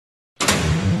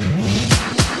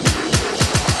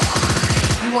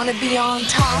Wanna be on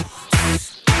top. Wanna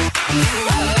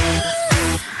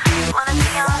be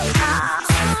on top.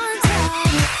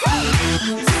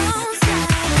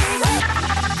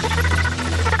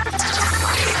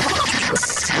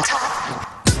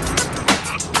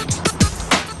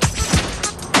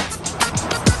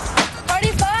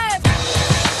 45.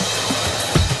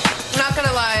 I'm not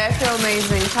gonna lie, I feel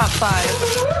amazing. Top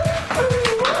 5.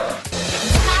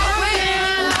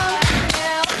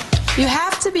 You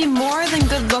have to be more than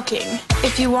good looking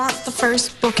if you want the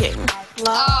first booking.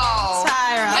 Oh,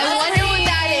 Tyra. I wonder what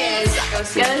that is. Go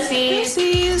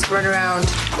see. Run around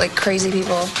like crazy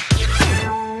people.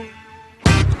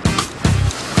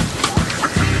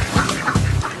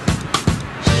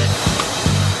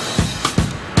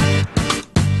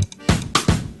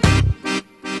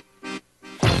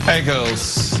 Hey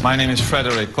girls, my name is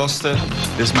Frederik Koster.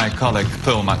 This is my colleague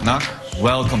Pearl McNuck.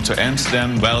 Welcome to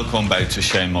Amsterdam, welcome by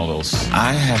Topmodels.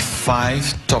 I have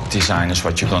 5 top designers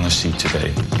what you're gonna see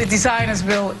today. The designers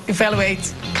will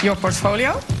evaluate your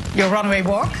portfolio, your runway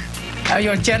walk,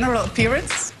 your general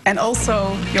appearance, and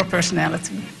also your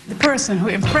personality. The person who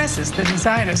impresses the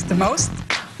designers the most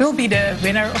will be the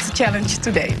winner of the challenge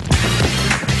today.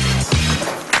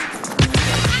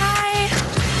 Hi.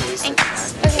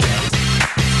 Thanks. Okay.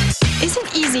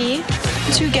 Isn't easy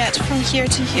to get from here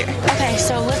to here. Okay,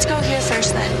 so let's go here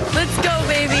first then. Let's go,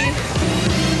 baby.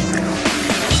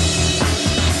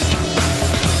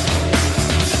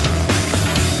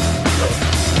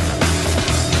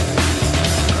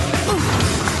 Ooh,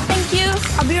 thank you.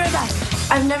 I'll be right back.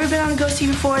 I've never been on a ghosty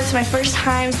before. It's my first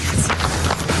time.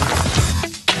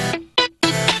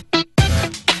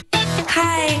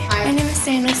 Hi, my name is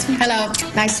Sam. Nice to meet you. Hello,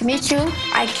 nice to meet you.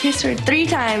 I kissed her 3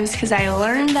 times because I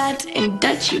learned that in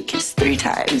Dutch you kiss 3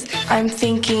 times. I'm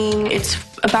thinking it's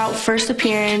about first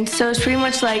appearance, so it's pretty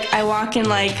much like I walk in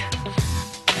like,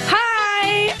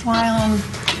 hi! Try on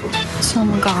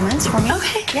some garments for me.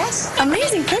 Okay. Yes.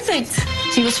 Amazing, perfect.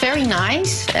 She was very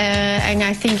nice, and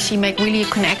I think she made really a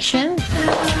connection.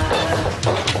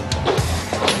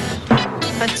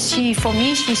 But for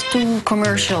me, she's too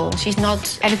commercial. She's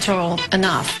not editorial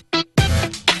enough.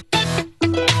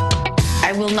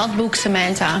 I will not book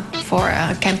Samantha for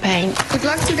a campaign. Good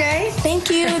luck today. Thank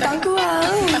you. Dank u wel.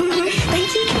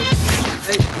 Thank you.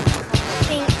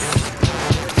 Thanks.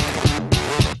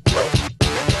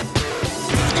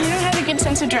 I don't have a good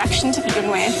sense of direction to begin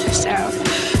with, so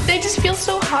they just feel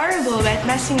so horrible about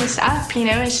messing this up, you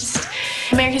know? It's just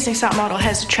America's Next Top Model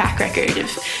has a track record of,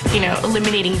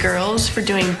 eliminating girls for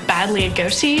doing badly at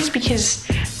ghosties because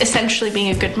essentially being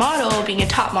a good model, being a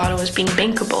top model is being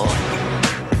bankable.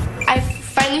 I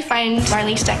finally find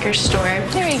Marlies Dekkers store.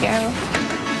 There we go.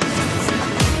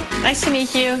 Nice to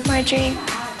meet you. Marjorie.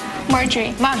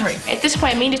 Marjorie. At this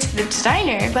point, I made it to the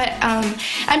designer, but I'm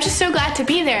just so glad to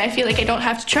be there. I feel like I don't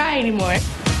have to try anymore.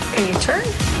 And your turn.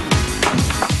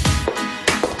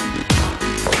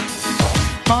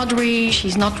 Audrey,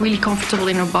 she's not really comfortable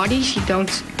in her body. She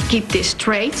don't keep this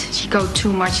straight. She go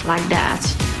too much like that.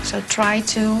 So try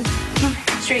to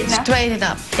straighten it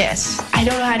up. Yes. I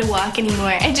don't know how to walk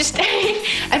anymore. I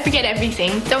forget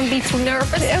everything. Don't be too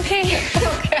nervous. Okay.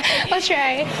 I'll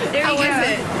try. How was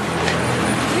it?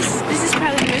 This is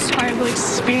probably the most horrible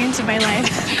experience of my life.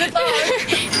 Good luck.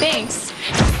 Thanks.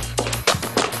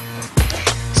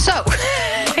 So,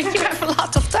 you have a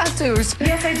lot of tattoos.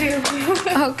 Yes, I do.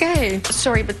 Okay.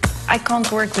 Sorry, but I can't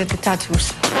work with the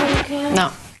tattoos. Okay.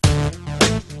 No.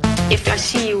 If I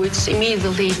see you, it's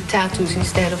immediately tattoos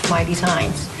instead of my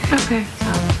designs. Okay.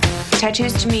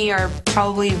 Tattoos to me are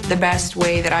probably the best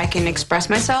way that I can express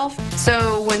myself.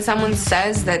 So when someone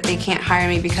says that they can't hire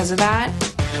me because of that,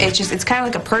 it's kind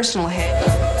of like a personal hit.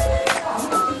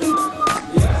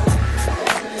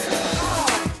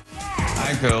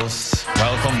 Hi girls,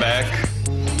 welcome back.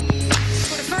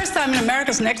 For the first time in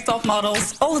America's Next Top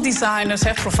Models, all the designers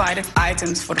have provided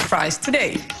items for the prize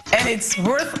today. And it's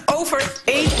worth over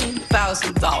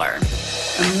 $80,000.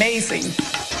 Amazing.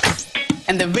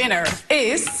 And the winner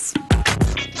is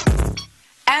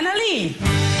Annalie.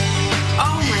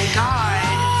 Oh my God.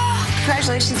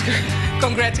 Congratulations.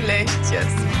 Congratulations, yes.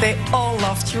 They all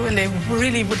loved you and they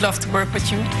really would love to work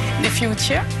with you in the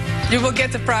future. You will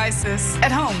get the prizes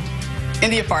at home, in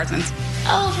the apartment.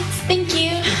 Oh, thank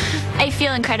you. I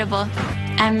feel incredible.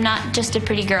 I'm not just a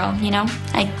pretty girl,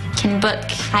 I can book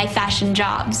high fashion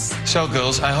jobs. So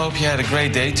girls, I hope you had a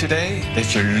great day today,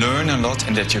 that you learn a lot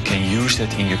and that you can use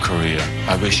that in your career.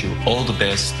 I wish you all the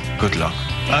best. Good luck.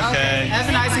 Okay. Have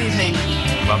a nice evening.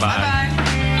 Bye-bye. Bye-bye.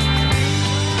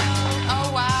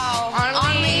 Oh, wow.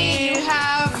 Arlie, you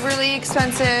have really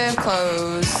expensive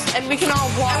clothes. And we can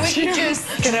all watch. And we can just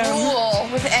drool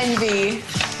with envy.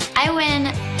 I win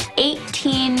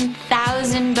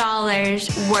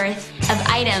 $18,000 worth of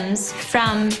items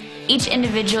from each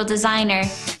individual designer.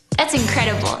 That's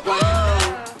incredible.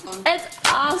 That's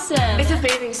awesome. It's a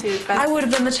bathing suit. I would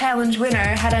have been the challenge winner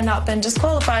had I not been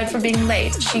disqualified for being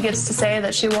late. She gets to say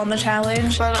that she won the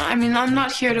challenge. But I mean, I'm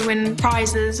not here to win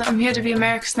prizes. I'm here to be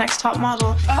America's Next Top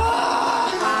Model.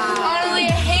 Honestly,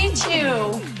 I hate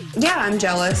you. Yeah, I'm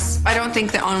jealous. I don't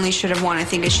think that Annalise should have won. I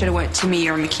think it should have went to me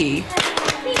or McKee.